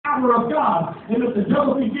power of God. And if the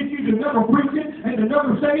devil can get you to never preach it and to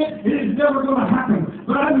never say it, it is never going to happen.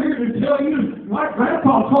 But I'm here to tell you, my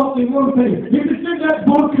grandpa taught me one thing. If it's in that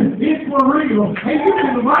book, it's for real. And you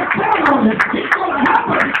can write down on it. It's going to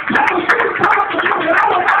happen. That was your time to do it. I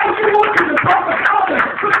don't know how you want you to talk about it,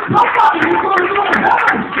 but somebody is going to go to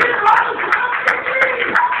heaven. It's right around your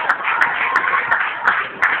feet.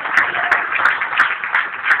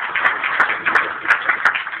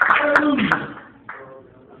 Hallelujah.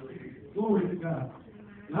 Glory to God.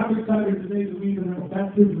 And I'm excited today that we even have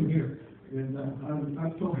baptism here. And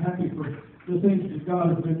I'm so happy for the things that God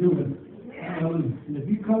has been doing. Hallelujah. And if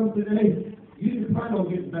you come today, you didn't plan on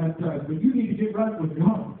getting baptized, but you need to get right with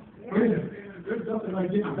God. There's nothing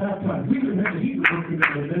like getting baptized. We even had the heat working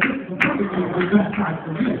today. This is the perfect way to be baptized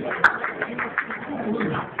for me.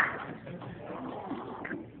 Hallelujah.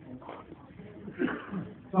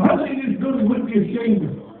 So how many of these buildings wouldn't be ashamed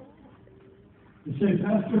of? You say,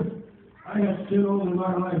 Pastor, I have sin all in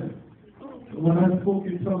my life. When I spoke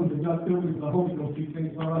in tongues and got filled with the Holy Ghost, he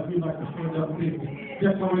thinks, well, I feel like to stand up and give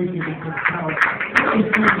declaration of His power. Let me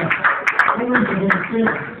say that. I'm going to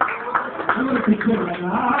consider. I'm going to consider it.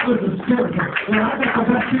 Now, I was a spirit. When I got the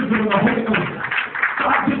baptism of the Holy Ghost,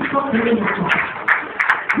 God did something in my life.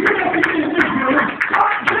 You have to get in this room.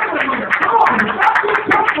 God did it with it. Come on. God did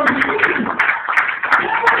something for you.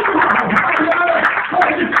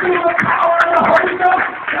 I just feel the power of the Holy Ghost.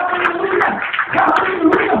 Hallelujah.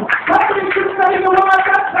 Hallelujah. How many can say the word?